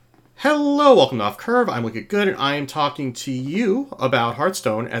Hello, welcome to Off Curve. I'm Wicked Good, and I am talking to you about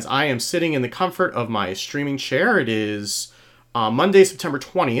Hearthstone as I am sitting in the comfort of my streaming chair. It is Monday, September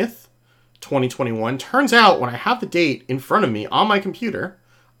 20th, 2021. Turns out, when I have the date in front of me on my computer,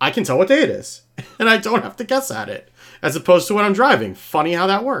 I can tell what day it is, and I don't have to guess at it, as opposed to when I'm driving. Funny how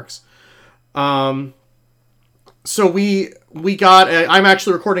that works. So we got. I'm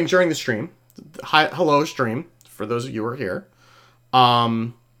actually recording during the stream. Hello, stream, for those of you who are here.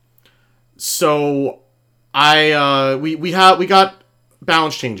 So we got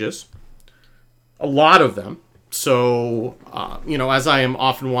balance changes, a lot of them. So as I am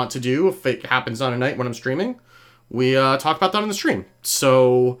often want to do, if it happens on a night when I'm streaming, we talk about that on the stream.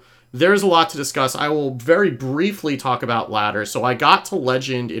 So there's a lot to discuss. I will very briefly talk about ladder. So I got to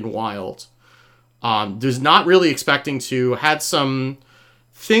Legend in Wild. Was not really expecting to. Had some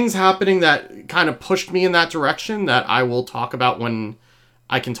things happening that kind of pushed me in that direction that I will talk about when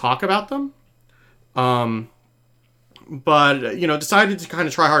I can talk about them. But decided to kind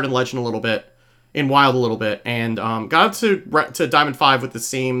of try hard in Legend a little bit, in Wild a little bit, and got to Diamond 5 with the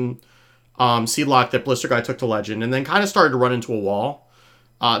same seed lock that Blister Guy took to Legend, and then kind of started to run into a wall.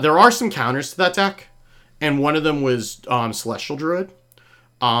 There are some counters to that deck, and one of them was Celestial Druid.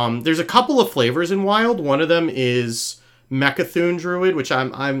 There's a couple of flavors in Wild. One of them is Mecha'thun Druid, which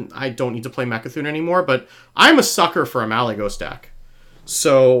I don't need to play Mecha'thun anymore, but I'm a sucker for a Malygos deck.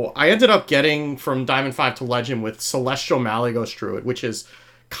 So I ended up getting from Diamond 5 to Legend with Celestial Malygos Druid, which is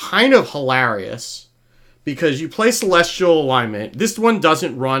kind of hilarious because you play Celestial Alignment. This one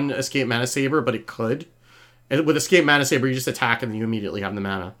doesn't run Escape Mana Saber, but it could. And with Escape Mana Saber, you just attack and then you immediately have the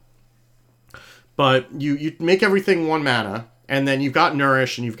mana. But you make everything 1 mana, and then you've got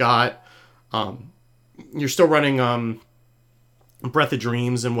Nourish, and you've got you're still running Breath of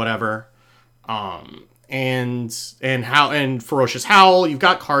Dreams and whatever. And Ferocious Howl. You've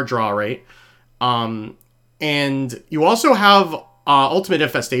got card draw, right? And you also have Ultimate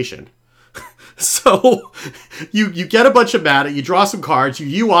Infestation. So you get a bunch of mana, you draw some cards,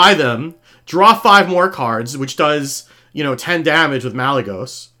 you UI them, draw 5 more cards, which does 10 damage with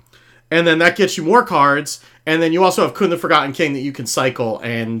Malygos, and then that gets you more cards. And then you also have Kun the Forgotten King that you can cycle.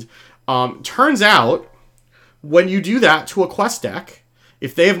 And turns out, when you do that to a quest deck,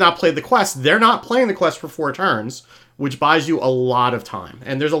 if they have not played the quest, they're not playing the quest for 4 turns, which buys you a lot of time.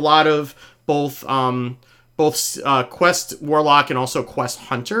 And there's a lot of both Quest Warlock and also Quest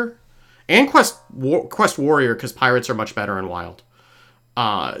Hunter. And Quest Warrior, because pirates are much better in Wild.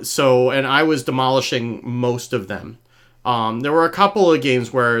 And I was demolishing most of them. There were a couple of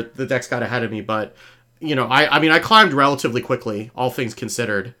games where the decks got ahead of me, but I climbed relatively quickly, all things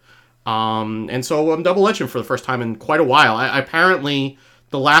considered. And so I'm double Legend for the first time in quite a while. Apparently,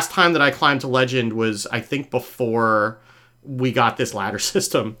 the last time that I climbed to Legend was, I think, before we got this ladder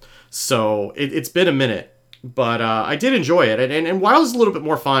system. So it's been a minute, but I did enjoy it. And Wild is a little bit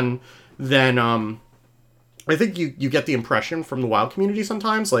more fun than I think you get the impression from the Wild community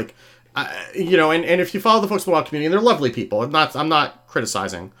sometimes. Like, and if you follow the folks in the Wild community, and they're lovely people, I'm not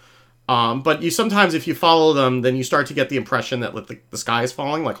criticizing. But you sometimes, if you follow them, then you start to get the impression that the sky is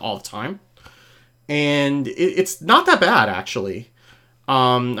falling like all the time. And it's not that bad, actually.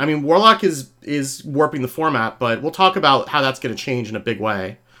 Warlock is warping the format, but we'll talk about how that's going to change in a big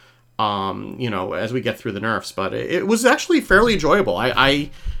way, as we get through the nerfs. But it was actually fairly enjoyable. I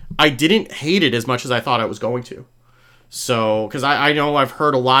didn't hate it as much as I thought I was going to. So, because I know I've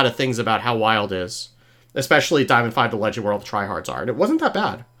heard a lot of things about how Wild is, especially Diamond 5 to Legend where all the tryhards are, and it wasn't that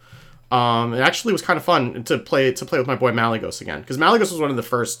bad. It actually was kind of fun to play with my boy Malygos again, because Malygos was one of the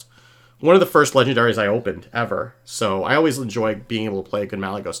first legendaries I opened ever. So I always enjoy being able to play a good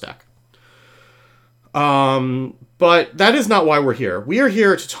Malygos deck. But that is not why we're here. We are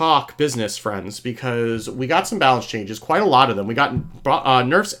here to talk business, friends, because we got some balance changes, quite a lot of them. We got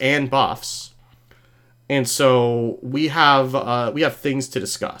nerfs and buffs, and so we have things to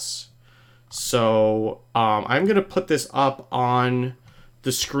discuss. So I'm gonna put this up on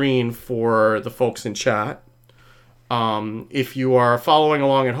the screen for the folks in chat. If you are following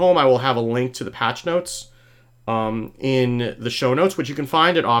along at home, I will have a link to the patch notes in the show notes, which you can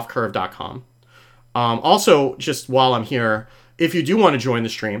find at offcurve.com. Also, just while I'm here, if you do want to join the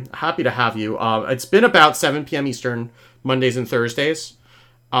stream, happy to have you. It's been about 7 p.m. Eastern, Mondays and Thursdays.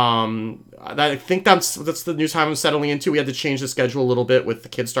 I think that's the new time I'm settling into. We had to change the schedule a little bit with the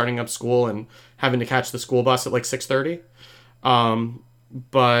kids starting up school and having to catch the school bus at like 6:30.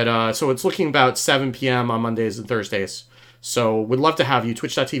 So it's looking about 7 p.m. on Mondays and Thursdays. So we'd love to have you,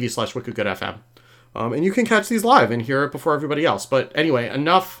 twitch.tv/WickedGoodFM. And you can catch these live and hear it before everybody else. But anyway,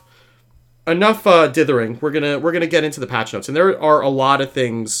 enough dithering. We're gonna get into the patch notes, and there are a lot of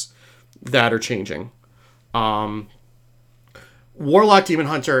things that are changing. Warlock, Demon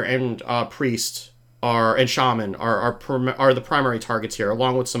Hunter, and Priest and Shaman are the primary targets here,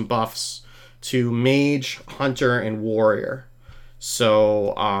 along with some buffs to Mage, Hunter, and Warrior.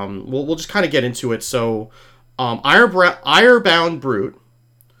 So we'll just kind of get into it. So Irebound Brute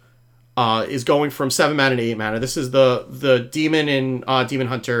is going from 7 mana to 8 mana. This is the demon in Demon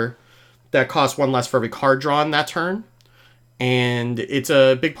Hunter that costs 1 less for every card drawn that turn. And it's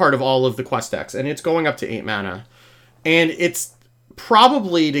a big part of all of the quest decks. And it's going up to 8 mana. And it's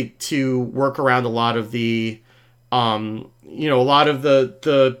probably to work around a lot of the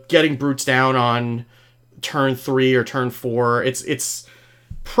the getting brutes down on turn 3 or turn 4. It's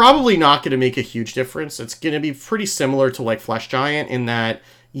probably not going to make a huge difference. It's going to be pretty similar to like Flesh Giant in that,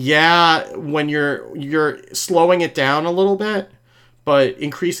 yeah, when you're slowing it down a little bit, but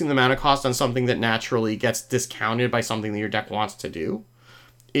increasing the mana cost on something that naturally gets discounted by something that your deck wants to do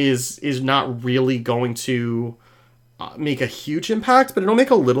is not really going to make a huge impact, but it'll make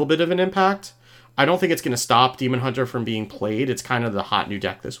a little bit of an impact. I don't think it's going to stop Demon Hunter from being played. It's kind of the hot new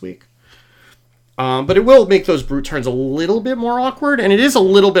deck this week. But it will make those brute turns a little bit more awkward, and it is a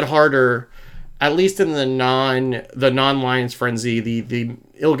little bit harder, at least in the non-Lion's Frenzy, the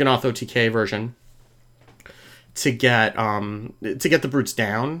Il'gynoth OTK version, to get the brutes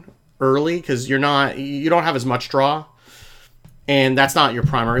down early, because you don't have as much draw, and that's not your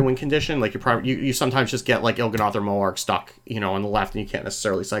primary win condition. Like you sometimes just get like Il'gynoth or Moarg stuck, on the left, and you can't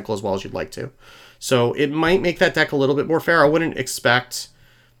necessarily cycle as well as you'd like to. So it might make that deck a little bit more fair. I wouldn't expect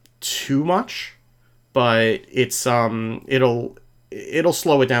too much, but it's it'll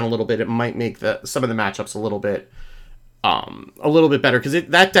slow it down a little bit. It might make some of the matchups a little bit better, because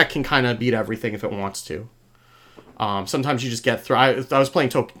that deck can kind of beat everything if it wants to. Sometimes you just get through. I was playing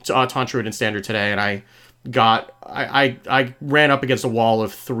Taunt Druid in Standard today, and I ran up against a wall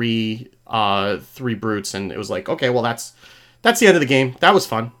of three brutes, and it was like, okay, well that's the end of the game. That was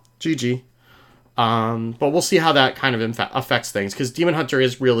fun. GG. But we'll see how that kind of affects things, because Demon Hunter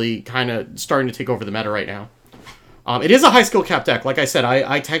is really kind of starting to take over the meta right now. It is a high skill cap deck. Like I said,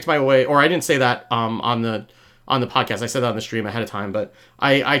 I tanked my way, or I didn't say that on the podcast. I said that on the stream ahead of time, but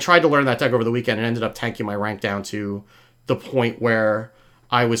I tried to learn that deck over the weekend and ended up tanking my rank down to the point where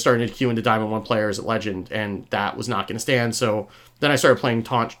I was starting to queue into Diamond 1 players at Legend, and that was not going to stand. So then I started playing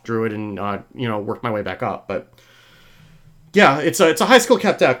Taunt Druid and worked my way back up. But yeah, it's a high skill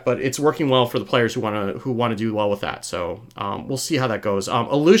cap deck, but it's working well for the players who want to do well with that. So we'll see how that goes.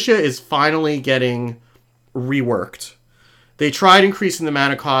 Elucia is finally getting reworked. They tried increasing the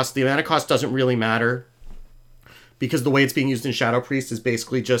mana cost. The mana cost doesn't really matter, because the way it's being used in Shadow Priest is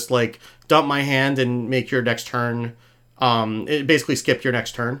basically just like dump my hand and make your next turn. It basically skipped your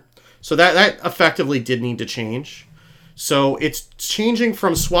next turn. So that effectively did need to change. So it's changing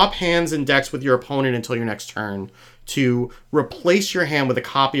from swap hands and decks with your opponent until your next turn to replace your hand with a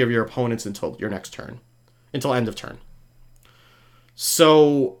copy of your opponent's until your next turn, until end of turn.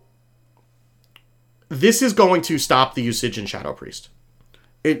 So this is going to stop the usage in Shadow Priest.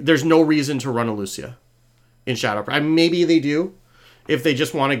 There's no reason to run Elucia in Shadow Priest. Maybe they do, if they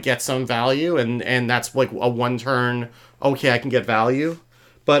just want to get some value, and that's like a one turn, okay, I can get value.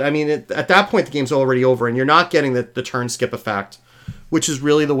 But I mean, at that point, the game's already over, and you're not getting the turn skip effect, which is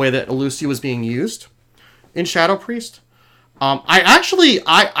really the way that Elucia was being used in Shadow Priest.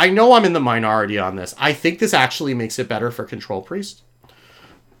 I know I'm in the minority on this. I think this actually makes it better for Control Priest,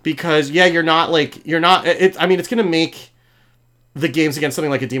 because yeah, it's going to make the games against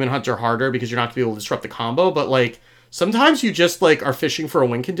something like a Demon Hunter harder, because you're not going to be able to disrupt the combo. But like, sometimes you just like are fishing for a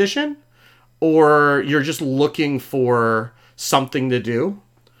win condition, or you're just looking for something to do,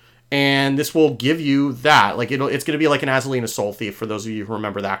 and this will give you that. Like it's going to be like an Azalina Soul Thief, for those of you who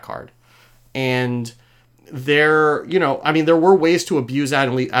remember that card. And there were ways to abuse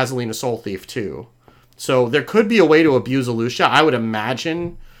Azalina Soul Thief too. So there could be a way to abuse Elucia, I would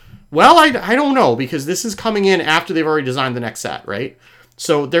imagine. Well, I don't know, because this is coming in after they've already designed the next set, right?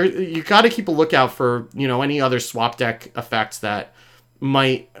 So you got to keep a lookout for, any other swap deck effects that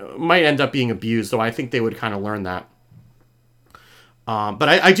might end up being abused, though I think they would kind of learn that. But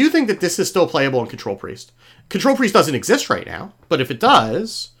I do think that this is still playable in Control Priest. Control Priest doesn't exist right now, but if it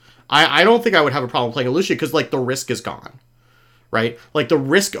does, I don't think I would have a problem playing Elucia, because like the risk is gone, right? Like the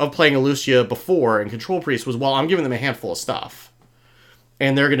risk of playing Elucia before in Control Priest was, well, I'm giving them a handful of stuff,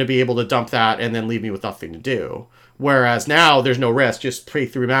 and they're going to be able to dump that and then leave me with nothing to do. Whereas now there's no risk. Just pay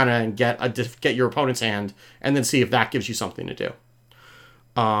 3 mana and get your opponent's hand, and then see if that gives you something to do.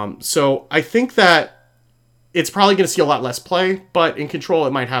 So I think that it's probably going to see a lot less play, but in Control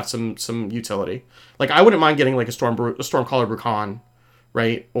it might have some utility. Like I wouldn't mind getting like a Stormcaller Brukan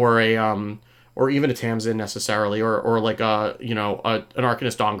right? Or even a Tamsin necessarily, or like a an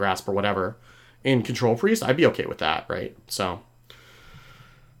Arcanist Dawn Grasp or whatever in Control Priest, I'd be okay with that, right? So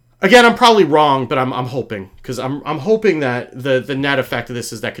again, I'm probably wrong, but I'm hoping, because I'm hoping that the net effect of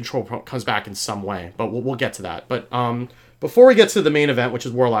this is that Control comes back in some way, but we'll get to that. But before we get to the main event, which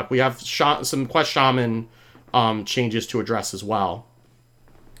is Warlock, we have some Quest Shaman changes to address as well.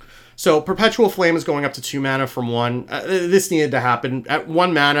 So Perpetual Flame is going up to 2 mana from 1. This needed to happen. At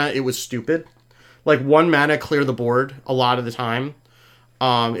 1 mana, it was stupid. Like, 1 mana clear the board a lot of the time.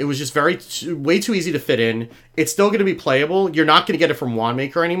 It was just way too easy to fit in. It's still going to be playable. You're not going to get it from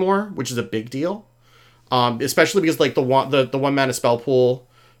Wandmaker anymore, which is a big deal. Especially because like the 1 mana spell pool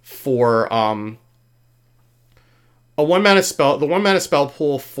for the 1 mana spell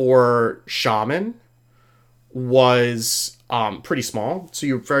pool for Shaman was pretty small, so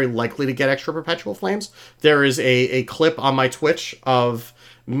you're very likely to get extra Perpetual Flames. There is a clip on my Twitch of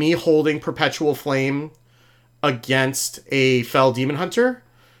me holding Perpetual Flame against a Fell Demon Hunter,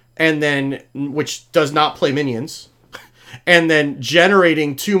 and then, which does not play minions, and then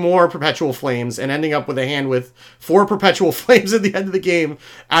generating 2 more Perpetual Flames and ending up with a hand with 4 Perpetual Flames at the end of the game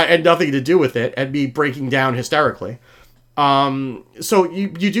and nothing to do with it, and me breaking down hysterically. So you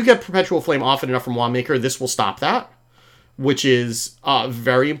do get Perpetual Flame often enough from Wandmaker. This will stop that, which is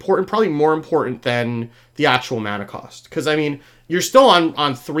very important, probably more important than the actual mana cost. Because, I mean, you're still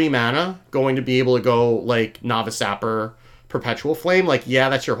on 3 mana going to be able to go, like, Novice Sapper, Perpetual Flame. Like, yeah,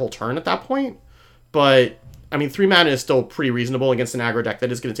 that's your whole turn at that point. But, I mean, 3 mana is still pretty reasonable against an aggro deck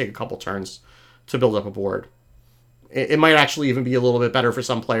that is going to take a couple turns to build up a board. It might actually even be a little bit better for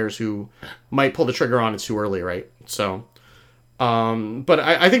some players who might pull the trigger on it too early, right? So... but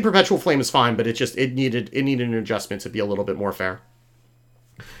I think Perpetual Flame is fine, but it needed an adjustment to be a little bit more fair.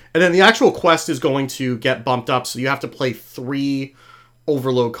 And then the actual quest is going to get bumped up, so you have to play 3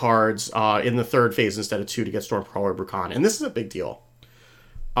 Overload cards in the 3rd phase instead of 2 to get Stormcrawler Brukan. And this is a big deal.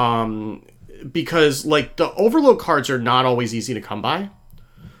 Because, like, the Overload cards are not always easy to come by.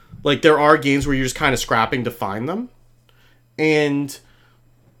 Like, there are games where you're just kind of scrapping to find them. And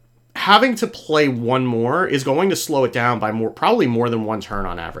having to play 1 more is going to slow it down by probably more than 1 turn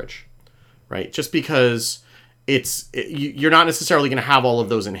on average, right? Just because you're not necessarily going to have all of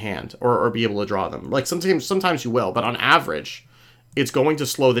those in hand or be able to draw them. Like, sometimes you will, but on average, it's going to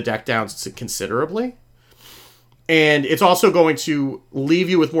slow the deck down considerably. And it's also going to leave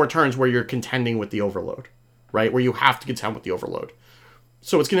you with more turns where you're contending with the Overload, right? Where you have to contend with the Overload.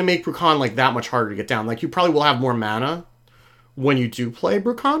 So it's going to make Brukan, like, that much harder to get down. Like, you probably will have more mana when you do play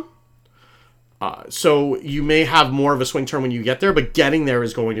Brukan. So you may have more of a swing turn when you get there, but getting there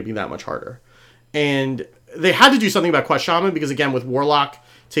is going to be that much harder. And they had to do something about Quest Shaman because, again, with Warlock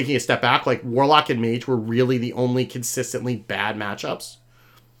taking a step back, like, Warlock and Mage were really the only consistently bad matchups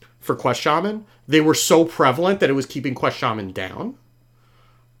for Quest Shaman. They were so prevalent that it was keeping Quest Shaman down.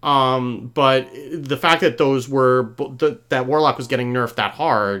 But the fact that that Warlock was getting nerfed that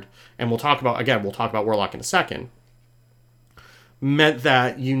hard, and we'll talk about Warlock in a second, meant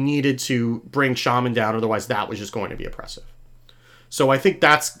that you needed to bring Shaman down, otherwise that was just going to be oppressive. So I think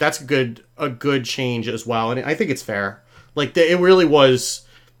that's a good change as well, and I think it's fair. Like, it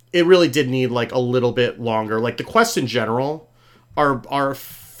really did need, like, a little bit longer. Like, the quests in general are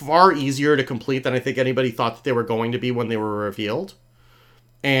far easier to complete than I think anybody thought that they were going to be when they were revealed.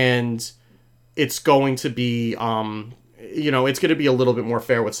 And it's going to be it's going to be a little bit more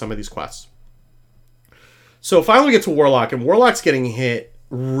fair with some of these quests. So finally we get to Warlock, and Warlock's getting hit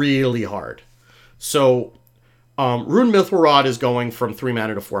really hard. So Rune Mithril Rod is going from 3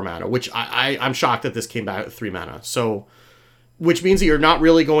 mana to 4 mana, which I'm shocked that this came back at 3 mana. So, which means that you're not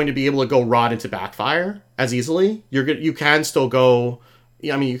really going to be able to go Rod into Backfire as easily. You can still go,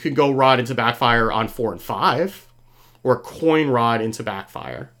 I mean, you can go Rod into Backfire on 4 and 5, or Coin Rod into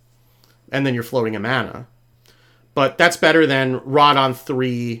Backfire, and then you're floating a mana. But that's better than Rod on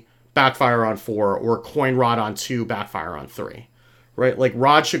 3, Backfire on 4, or Coin Rod on 2, Backfire on 3, right? Like,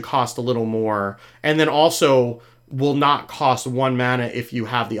 Rod should cost a little more, and then also will not cost 1 mana if you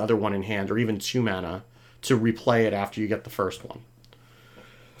have the other one in hand, or even 2 mana to replay it after you get the first one.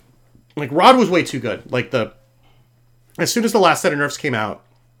 Like, Rod was way too good. Like, as soon as the last set of nerfs came out,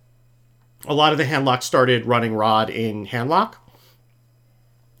 a lot of the handlocks started running Rod in handlock,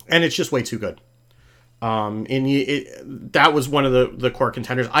 and it's just way too good. That was one of the core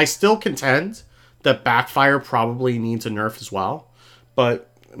contenders. I still contend that Backfire probably needs a nerf as well, but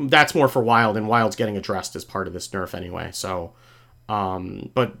that's more for Wild, and Wild's getting addressed as part of this nerf anyway. So,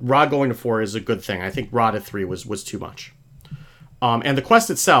 but Rod going to 4 is a good thing. I think Rod at 3 was too much. And the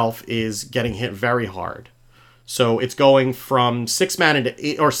quest itself is getting hit very hard. So it's going from 6 mana to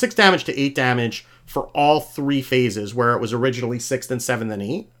 8, or 6 damage to 8 damage for all 3 phases, where it was originally 6, then 7, then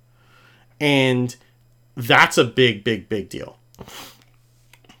 8. And that's a big, big, big deal.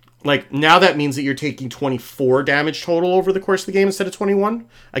 Like, now that means that you're taking 24 damage total over the course of the game instead of 21.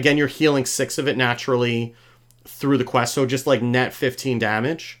 Again, you're healing 6 of it naturally through the quest, so just like net 15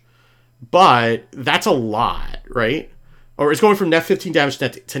 damage. But that's a lot, right? Or it's going from net 15 damage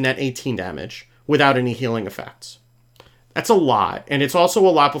to net 18 damage without any healing effects. That's a lot. And it's also a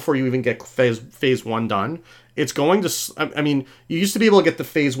lot before you even get phase 1 done. It's going to... I mean, you used to be able to get the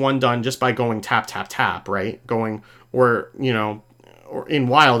phase 1 done just by going tap, tap, tap, right? Going... Or, you know... Or in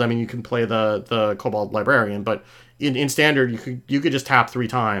Wild, I mean, you can play the Kobold Librarian, but in Standard, you could just tap 3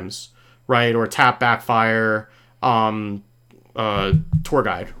 times, right? Or tap Backfire, Tour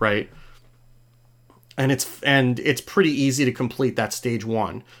Guide, right? And it's pretty easy to complete that stage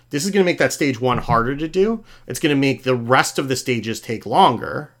 1. This is going to make that stage 1 harder to do. It's going to make the rest of the stages take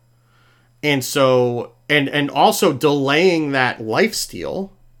longer. And so, and also delaying that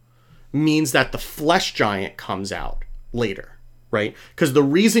lifesteal means that the Flesh Giant comes out later, right? Because the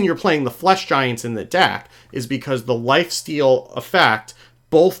reason you're playing the Flesh Giants in the deck is because the lifesteal effect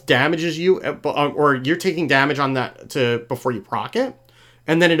both damages you, or you're taking damage on that before you proc it,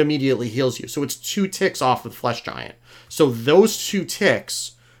 and then it immediately heals you. So it's 2 ticks off with Flesh Giant. So those 2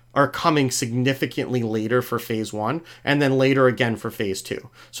 ticks are coming significantly later for phase 1, and then later again for phase 2.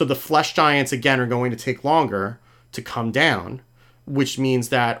 So the Flesh Giants, again, are going to take longer to come down, which means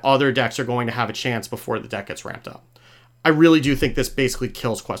that other decks are going to have a chance before the deck gets ramped up. I really do think this basically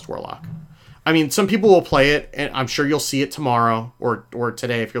kills Quest Warlock. I mean, some people will play it, and I'm sure you'll see it tomorrow or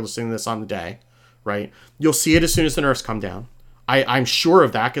today if you're listening to this on the day, right? You'll see it as soon as the nerfs come down. I'm sure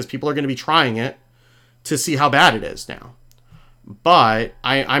of that because people are going to be trying it to see how bad it is now. But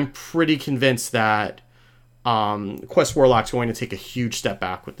I'm pretty convinced that Quest Warlock's going to take a huge step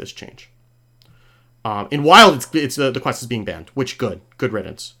back with this change. In Wild, it's the quest is being banned, which good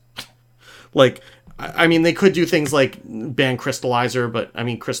riddance. Like, I mean, they could do things like ban Crystallizer, but I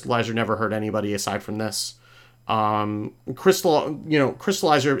mean, Crystallizer never hurt anybody aside from this.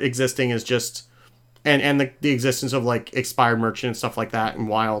 Crystallizer existing is just, and the existence of like Expired Merchant and stuff like that in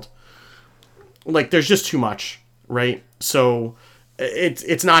Wild. Like, there's just too much, right? So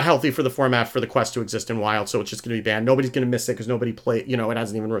it's not healthy for the format for the quest to exist in Wild, so it's just going to be banned. Nobody's going to miss it because nobody it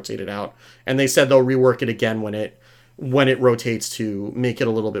hasn't even rotated out. And they said they'll rework it again when it rotates to make it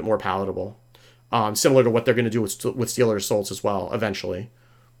a little bit more palatable. Similar to what they're going to do with Stealer's Souls as well, eventually.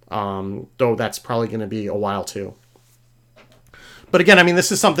 Though that's probably going to be a while too. But again, I mean,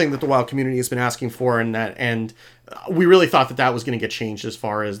 this is something that the Wild community has been asking for, and we really thought that was going to get changed as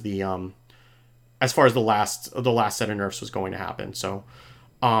far as the last set of nerfs was going to happen. So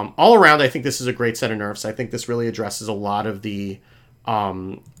all around, I think this is a great set of nerfs. I think this really addresses a lot of the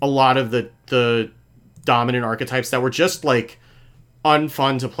dominant archetypes that were just like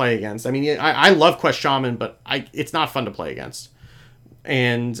unfun to play against. I mean, I love Quest Shaman, but it's not fun to play against.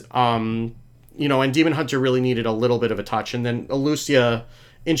 And and Demon Hunter really needed a little bit of a touch. And then Elucia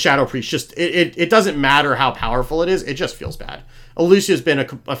in Shadow Priest, just it doesn't matter how powerful it is, it just feels bad. Elucia has been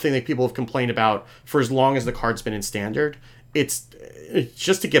a thing that people have complained about for as long as the card's been in Standard. It's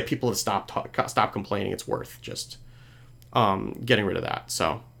just to get people to stop complaining. It's worth just getting rid of that.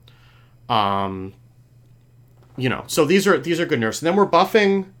 So so these are good nerfs. And then we're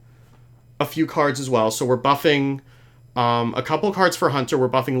buffing a few cards as well. So we're buffing a couple cards for Hunter. We're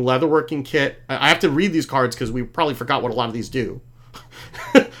buffing Leatherworking Kit. I have to read these cards because we probably forgot what a lot of these do.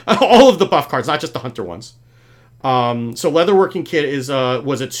 All of the buff cards, not just the Hunter ones. So Leatherworking Kit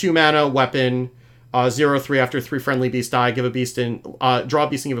was a 2-mana weapon, 0/3 after 3 friendly beasts die. Give a beast draw a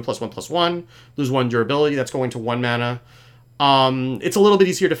beast and give it +1/+1. Lose 1 durability. That's going to 1 mana. It's a little bit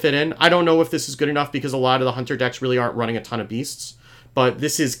easier to fit in. I don't know if this is good enough because a lot of the Hunter decks really aren't running a ton of beasts, but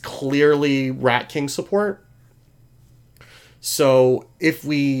this is clearly Rat King support. So if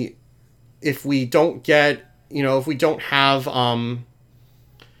we don't get, if we don't have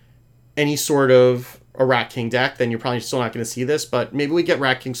any sort of a Rat King deck, then you're probably still not going to see this, but maybe we get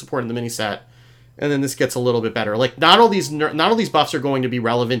Rat King support in the mini set, and then this gets a little bit better. Like, not all these buffs are going to be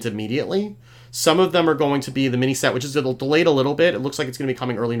relevant immediately. Some of them are going to be the mini set, which is delayed a little bit. It looks like it's going to be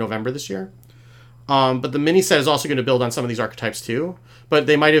coming early November this year. But the mini set is also going to build on some of these archetypes too. But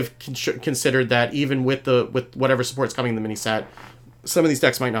they might have considered that even with whatever support's coming in the mini set, some of these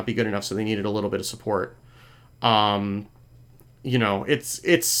decks might not be good enough, so they needed a little bit of support. We'll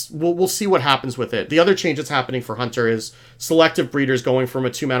see what happens with it. The other change that's happening for Hunter is Selective Breeders going from a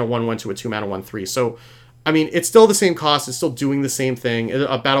 2-mana 1/1 to a 2-mana 1/3. So, I mean, it's still the same cost. It's still doing the same thing.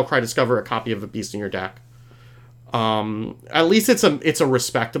 A Battlecry, discover a copy of a beast in your deck. At least it's a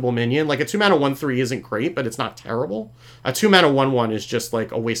respectable minion. Like a 2-mana 1/3 isn't great, but it's not terrible. A 2-mana 1/1 is just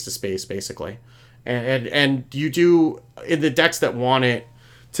like a waste of space, basically. And you do, in the decks that want it,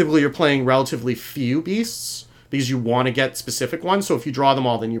 typically you're playing relatively few beasts because you want to get specific ones. So if you draw them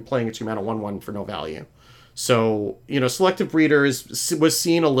all, then you're playing a 2-mana 1/1 for no value. So, Selective Breeder was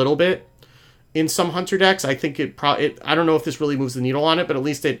seen a little bit in some Hunter decks. I think I don't know if this really moves the needle on it, but at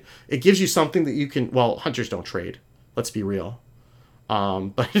least it gives you something that you can, well, Hunters don't trade. Let's be real.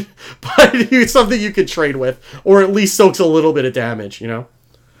 But it's something you can trade with, or at least soaks a little bit of damage,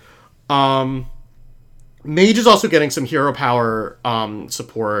 Mage is also getting some hero power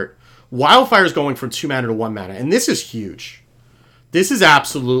support. Wildfire is going from 2 mana to 1 mana, and this is huge. This is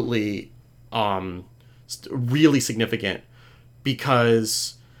absolutely really significant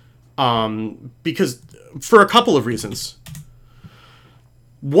because for a couple of reasons.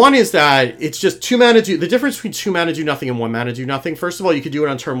 One is that it's just 2 mana the difference between 2 mana do nothing and 1 mana do nothing. First of all, you could do it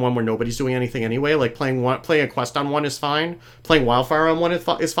on turn 1 where nobody's doing anything anyway. Like playing a quest on 1 is fine. Playing Wildfire on 1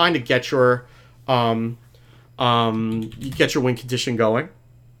 is fine to get your win condition going.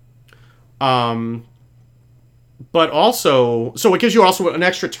 But also, so it gives you also an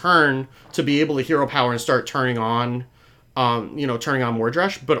extra turn to be able to hero power and start turning on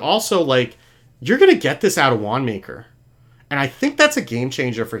Mordresh. But also, like, you're going to get this out of Wandmaker. And I think that's a game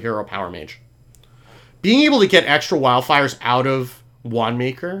changer for hero power mage. Being able to get extra wildfires out of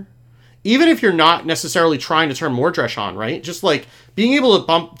Wandmaker, even if you're not necessarily trying to turn Mordresh on, right? Just like being able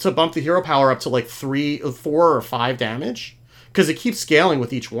to bump the hero power up to like 4 or 5 damage, because it keeps scaling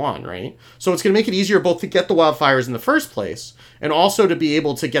with each one, right? So it's going to make it easier both to get the wildfires in the first place, and also to be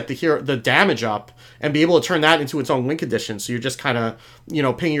able to get the damage up and be able to turn that into its own win condition. So you're just kind of,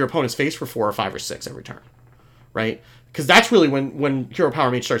 pinging your opponent's face for 4 or 5 or 6 every turn, right? Because that's really when hero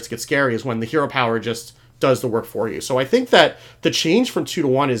power mage starts to get scary, is when the hero power just does the work for you. So I think that the change from 2 to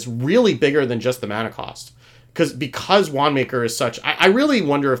 1 is really bigger than just the mana cost. Because Wandmaker is such... I really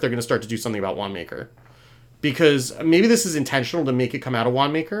wonder if they're going to start to do something about Wandmaker. Because maybe this is intentional to make it come out of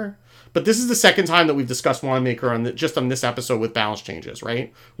Wandmaker. But this is the second time that we've discussed Wandmaker just on this episode with balance changes,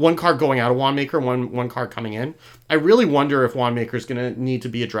 right? One card going out of Wandmaker, one card coming in. I really wonder if Wandmaker is going to need to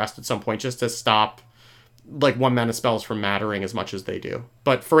be addressed at some point just to stop like 1 mana spells from mattering as much as they do.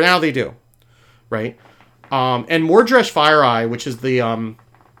 But for now they do, right? And Mordresh Fire Eye, which is the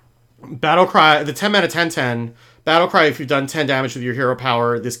battle cry, the 10 mana 10/10 battle cry. If you've done 10 damage with your hero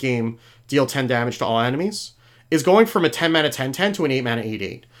power this game, deal 10 damage to all enemies, is going from a 10 mana 10/10 to an 8 mana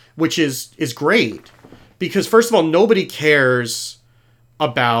 8/8, which is great because first of all, nobody cares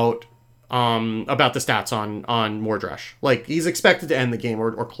about the stats on Mordresh. Like, he's expected to end the game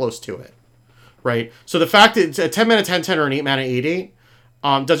or close to it. Right, so the fact that it's a 10 mana 10/10 or an 8 mana 8/8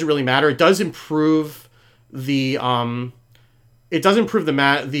 doesn't really matter. It does improve the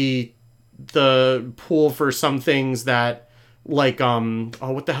pool for some things that, like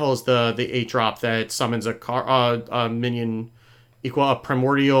what the hell is the 8-drop that summons a minion equal a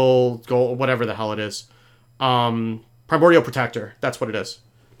primordial goal, whatever the hell it is, Primordial Protector. That's what it is.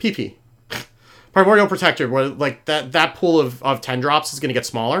 PP. Primordial Protector, where like that pool of 10 drops is going to get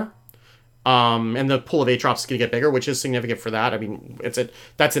smaller. And the pool of 8 drops is going to get bigger, which is significant for that. I mean,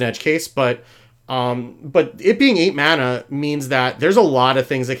 that's an edge case, but it being 8 mana means that there's a lot of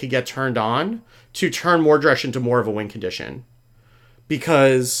things that could get turned on to turn Mordresh into more of a win condition.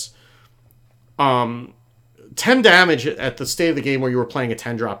 Because 10 damage at the state of the game where you were playing a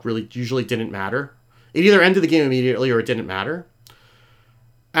 10 drop really usually didn't matter. It either ended the game immediately or it didn't matter.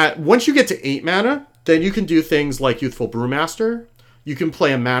 Once you get to 8 mana, then you can do things like Youthful Brewmaster. You can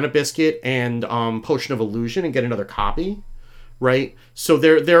play a Mana Biscuit and Potion of Illusion and get another copy, right? So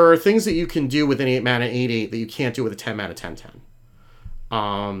there are things that you can do with an 8 mana 8/8 that you can't do with a 10 mana 10/10.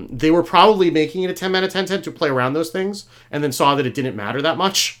 They were probably making it a 10 mana 10/10 to play around those things, and then saw that it didn't matter that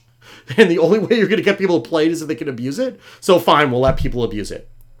much. And the only way you're going to get people to play it is if they can abuse it. So fine, we'll let people abuse it,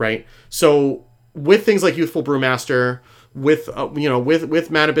 right? So with things like Youthful Brewmaster, with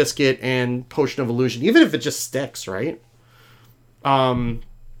Mana Biscuit and Potion of Illusion, even if it just sticks, right?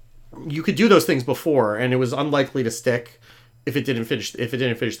 You could do those things before, and it was unlikely to stick if it didn't finish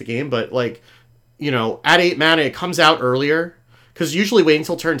the game. But like, at 8 mana, it comes out earlier because usually waiting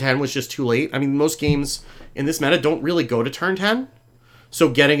until turn 10 was just too late. I mean, most games in this meta don't really go to turn 10, so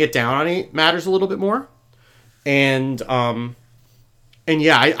getting it down on 8 matters a little bit more. And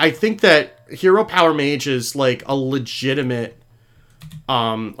yeah, I think that hero power mage is like a legitimate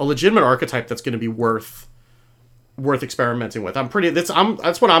archetype that's going to be worth experimenting with.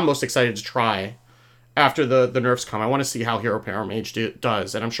 That's what I'm most excited to try after the nerfs come. I want to see how Hero Power Mage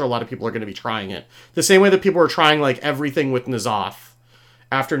does, and I'm sure a lot of people are going to be trying it. The same way that people are trying like everything with N'Zoth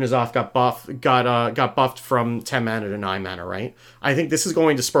after N'Zoth got buffed from 10 mana to 9 mana, right? I think this is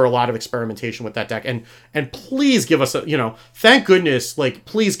going to spur a lot of experimentation with that deck, and please give us a, thank goodness, like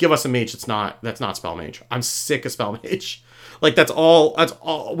please give us a mage that's not Spell Mage. I'm sick of Spell Mage. Like that's all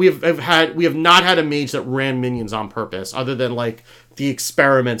we have not had a mage that ran minions on purpose, other than like the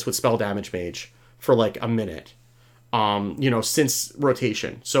experiments with Spell Damage Mage for like a minute. Since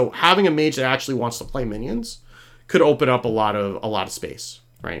rotation. So having a mage that actually wants to play minions could open up a lot of space,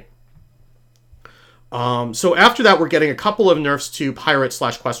 right? So after that, we're getting a couple of nerfs to Pirate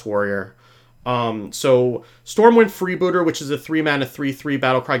 / Quest Warrior. So Stormwind Freebooter, which is a 3-mana 3/3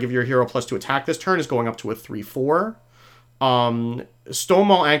 Battlecry, give your hero +2 attack this turn, is going up to a 3/4. Stonemaul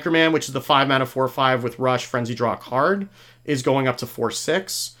Anchorman, which is the 5-mana 4/5 with Rush, Frenzy, draw a card, is going up to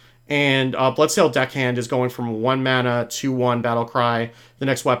 4/6. And Bloodsail Deckhand is going from 1 mana 2/1 Battlecry. The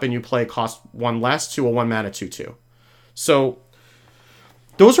next weapon you play costs 1 less to a 1 mana 2/2. So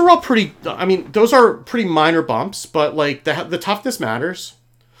those are all pretty. I mean, those are pretty minor bumps, but like the toughness matters.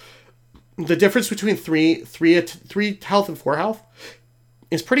 The difference between three health and 4 health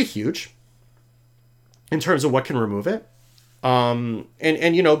is pretty huge in terms of what can remove it. Get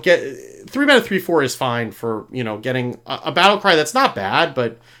 3 mana 3/4 is fine for getting a Battlecry that's not bad,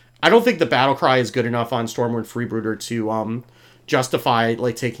 but I don't think the Battlecry is good enough on Stormwind Freebooter to justify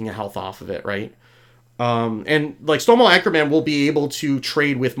like taking a health off of it, right? And like Stonemaul Anchorman will be able to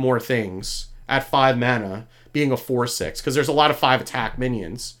trade with more things at 5 mana, being a 4/6, because there's a lot of 5 attack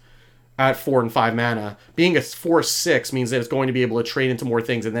minions at 4 and 5 mana. Being a 4/6 means that it's going to be able to trade into more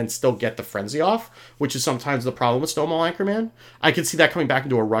things and then still get the Frenzy off, which is sometimes the problem with Stonemaul Anchorman. I could see that coming back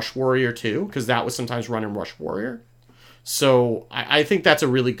into a Rush Warrior too, because that was sometimes run in Rush Warrior. So I think that's a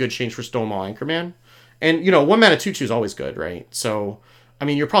really good change for Stonemaul Anchorman. And 1 mana 2/2 is always good, right? So I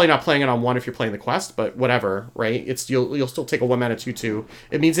mean, you're probably not playing it on 1 if you're playing the quest, but whatever, right? You'll still take a 1 mana 2/2.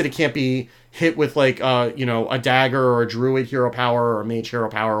 It means that it can't be hit with like a dagger or a druid hero power or a mage hero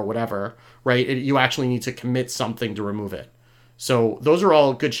power or whatever, right? You actually need to commit something to remove it. So those are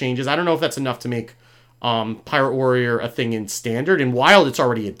all good changes. I don't know if that's enough to make Pirate Warrior a thing in Standard. In Wild, it's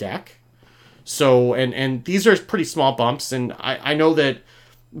already a deck. So and these are pretty small bumps, and I know that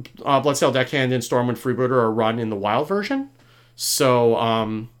Bloodsail Deckhand and Stormwind Freebooter are run in the Wild version.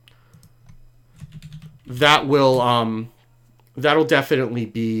 So that'll definitely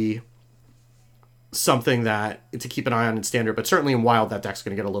be something that to keep an eye on in Standard, but certainly in Wild that deck's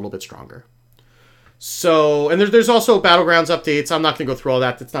going to get a little bit stronger. So, and there's also Battlegrounds updates. I'm not going to go through all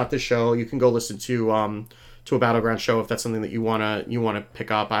that. That's not this show. You can go listen to a Battlegrounds show if that's something that you wanna pick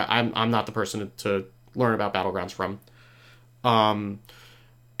up. I'm not the person to learn about Battlegrounds from. And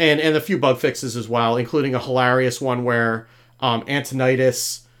a few bug fixes as well, including a hilarious one where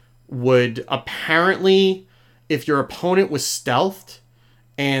Antonidas would apparently, if your opponent was stealthed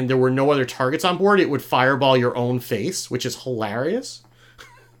and there were no other targets on board, it would fireball your own face, which is hilarious.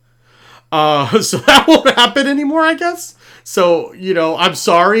 So that won't happen anymore, I guess. So, I'm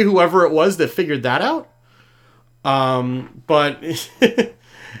sorry, whoever it was that figured that out. But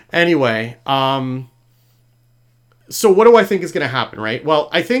anyway, so what do I think is going to happen, right? Well,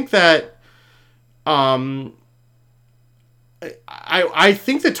 I think that, I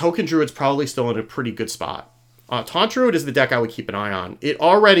think the Token Druid's probably still in a pretty good spot. Taunt Druid is the deck I would keep an eye on. It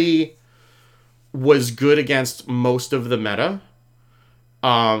already was good against most of the meta.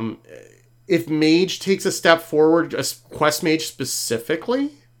 If Mage takes a step forward, a Quest Mage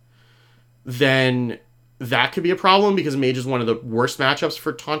specifically, then that could be a problem, because Mage is one of the worst matchups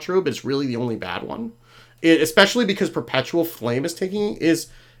for Taunt Druid, but it's really the only bad one. Especially because Perpetual Flame is taking a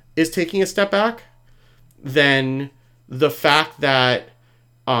step back. Then the fact that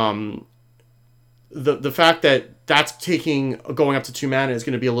the fact that that's going up to 2 mana is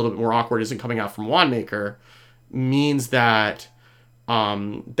going to be a little bit more awkward, isn't coming out from Wandmaker, means that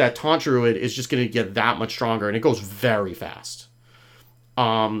that Taunt Druid is just going to get that much stronger, and it goes very fast.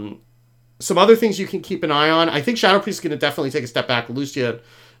 Some other things you can keep an eye on. I think Shadow Priest is going to definitely take a step back. Lucia,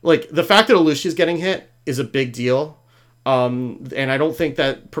 like the fact that Lucia is getting hit is a big deal. And I don't think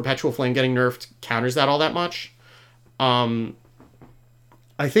that Perpetual Flame getting nerfed counters that all that much. I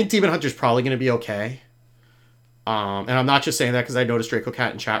think Demon Hunter's probably going to be okay. And I'm not just saying that because I noticed Draco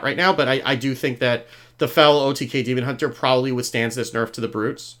Cat in chat right now, but I do think that the Fel OTK Demon Hunter probably withstands this nerf to the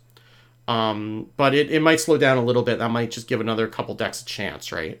Brutes. But it might slow down a little bit. That might just give another couple decks a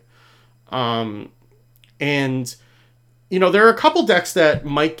chance, right? And there are a couple decks that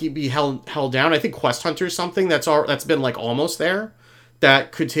might be held down. I think Quest Hunter is something that's been like almost there,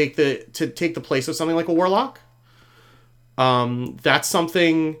 that could take the place of something like a Warlock. That's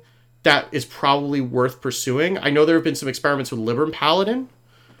something that is probably worth pursuing. I know there have been some experiments with Libram Paladin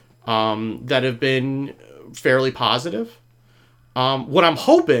that have been fairly positive. What I'm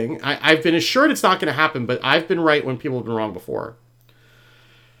hoping, I've been assured it's not going to happen, but I've been right when people have been wrong before.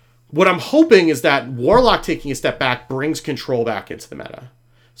 What I'm hoping is that Warlock taking a step back brings control back into the meta.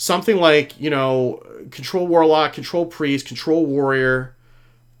 Something like, Control Warlock, Control Priest, Control Warrior.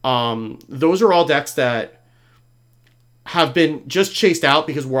 Those are all decks that have been just chased out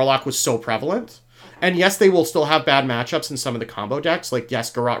because Warlock was so prevalent. And yes, they will still have bad matchups in some of the combo decks. Like, yes,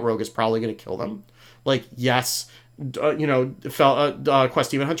 Garrote Rogue is probably going to kill them. Like, yes, Quest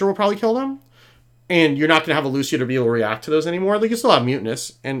Demon Hunter will probably kill them. And you're not going to have a Lucio to be able to react to those anymore. Like, you still have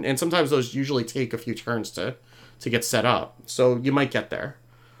Mutinous. And sometimes those usually take a few turns to get set up. So you might get there.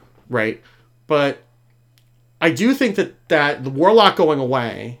 Right? But I do think that the Warlock going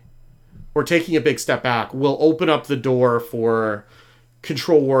away or taking a big step back will open up the door for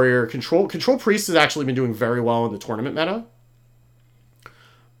Control Warrior. Control Priest has actually been doing very well in the tournament meta.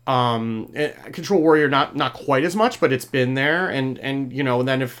 Control Warrior not quite as much, but it's been there. And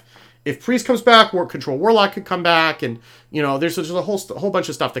then if Priest comes back, Control Warlock could come back, and there's just a whole bunch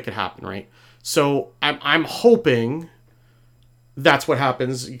of stuff that could happen, right? So I'm hoping that's what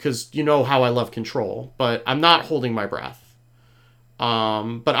happens, because how I love Control, but I'm not holding my breath.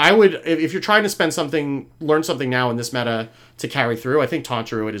 But I would, if you're trying to learn something now in this meta to carry through, I think Taunt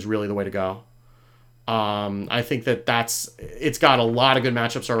Druid is really the way to go. I think it's got a lot of good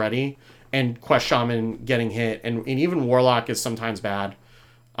matchups already, and Quest Shaman getting hit, and even Warlock is sometimes bad.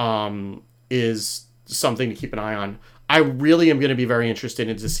 Is something to keep an eye on. I really am going to be very interested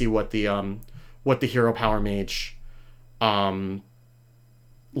in to see what the Hero Power Mage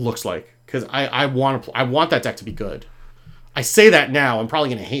looks like, because I want that deck to be good. I say that now. I'm probably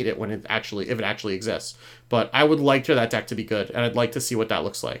going to hate it if it actually exists, but I would like that deck to be good, and I'd like to see what that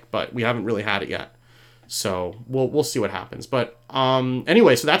looks like. But we haven't really had it yet, so we'll see what happens. But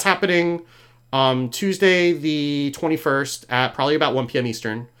anyway, so that's happening. Tuesday the 21st at probably about 1 p.m.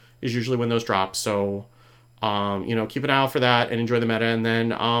 Eastern is usually when those drop. So, keep an eye out for that and enjoy the meta. And then,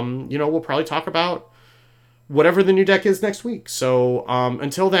 we'll probably talk about whatever the new deck is next week. So,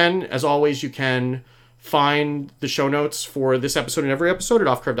 until then, as always, you can find the show notes for this episode and every episode at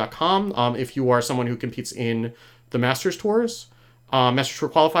offcurve.com. If you are someone who competes in the Masters Tours, Masters Tour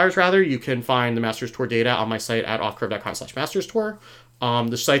qualifiers rather, you can find the Masters Tour data on my site at offcurve.com/Masters Tour.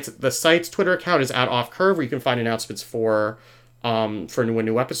 The site's Twitter account is at offcurve, where you can find announcements for when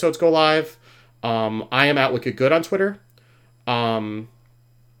new episodes go live. I am at Wicked Good on Twitter. And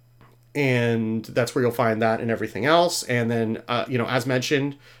that's where you'll find that and everything else. And then, as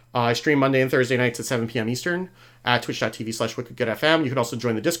mentioned, I stream Monday and Thursday nights at 7 p.m. Eastern at twitch.tv/wickedgoodfm. You can also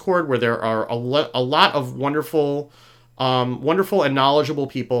join the Discord, where there are a lot of wonderful and knowledgeable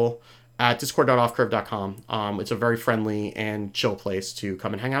people at discord.offcurve.com. It's a very friendly and chill place to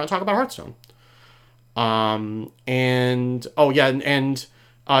come and hang out and talk about Hearthstone.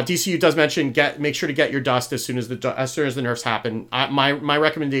 DCU does mention make sure to get your dust as soon as the nerfs happen. My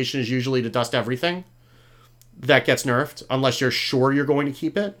recommendation is usually to dust everything that gets nerfed, unless you're sure you're going to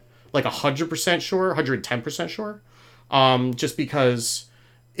keep it, like 100% sure, 110% sure. Just because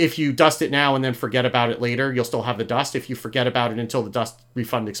if you dust it now and then forget about it later, you'll still have the dust. If you forget about it until the dust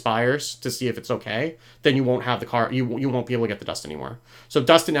refund expires to see if it's okay, then you won't have the card. You won't be able to get the dust anymore. So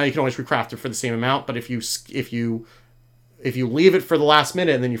dust it now. You can always recraft it for the same amount. But if you leave it for the last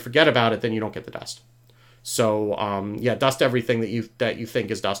minute and then you forget about it, then you don't get the dust. So dust everything that you think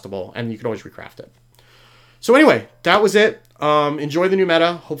is dustable, and you can always recraft it. So anyway, that was it. Enjoy the new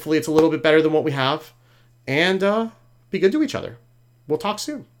meta. Hopefully it's a little bit better than what we have, and be good to each other. We'll talk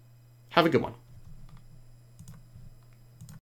soon. Have a good one.